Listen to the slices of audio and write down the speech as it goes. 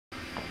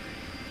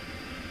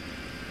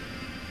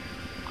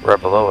Right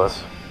below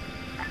us.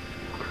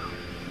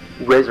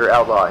 Razor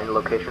Outlaw in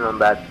location on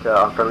that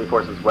on friendly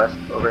forces west.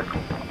 Over.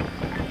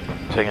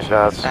 Taking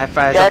shots. I have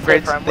eyes on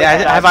friends. Yeah,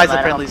 I have eyes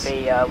on friendlies.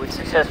 We've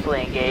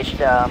successfully engaged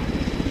a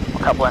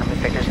couple enemy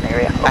fighters in the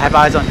area. I have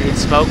eyes on green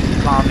smoke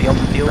on the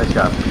open field. Nice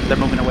job. They're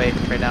moving away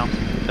right now.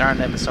 They're on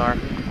the MSR.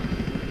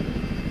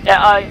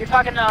 Yeah, you're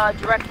talking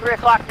direct 3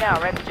 o'clock now,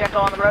 right? Pacheco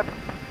on the road?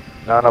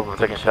 No, I'm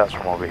taking shots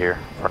from over here,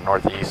 from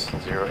northeast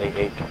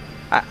 088.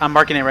 I'm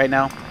marking it right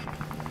now.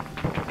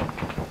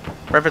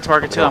 Reference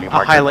marker 2. I'm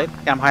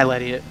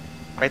highlighting it.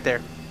 Right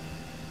there.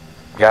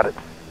 Got it.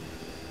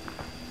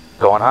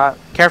 Going hot.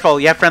 Careful,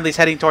 you have friendlies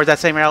heading towards that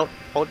same route.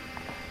 Hold.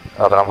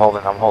 Oh, then I'm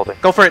holding.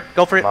 Go for it.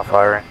 Go for it. I'm not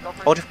firing.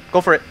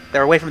 Go for it.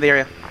 They're away from the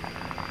area.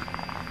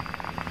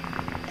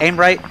 Aim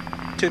right.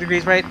 2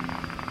 degrees right.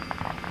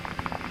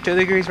 2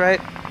 degrees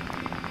right.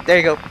 There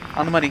you go.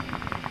 On the money.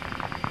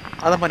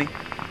 On the money.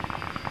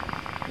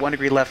 1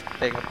 degree left.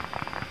 There you go.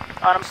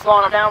 Alright, I'm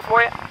slowing it down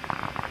for you.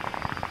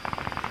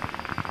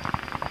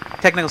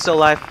 Technical still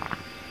alive.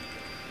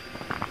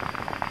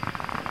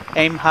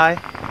 Aim high.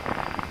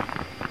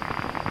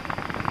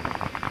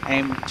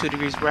 Aim 2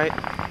 degrees right.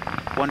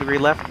 1 degree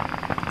left.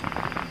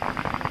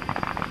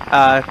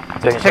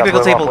 Technical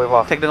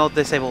disabled. Technical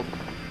disabled.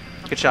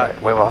 Good shot.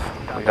 Right, wave off.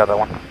 We got that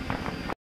one.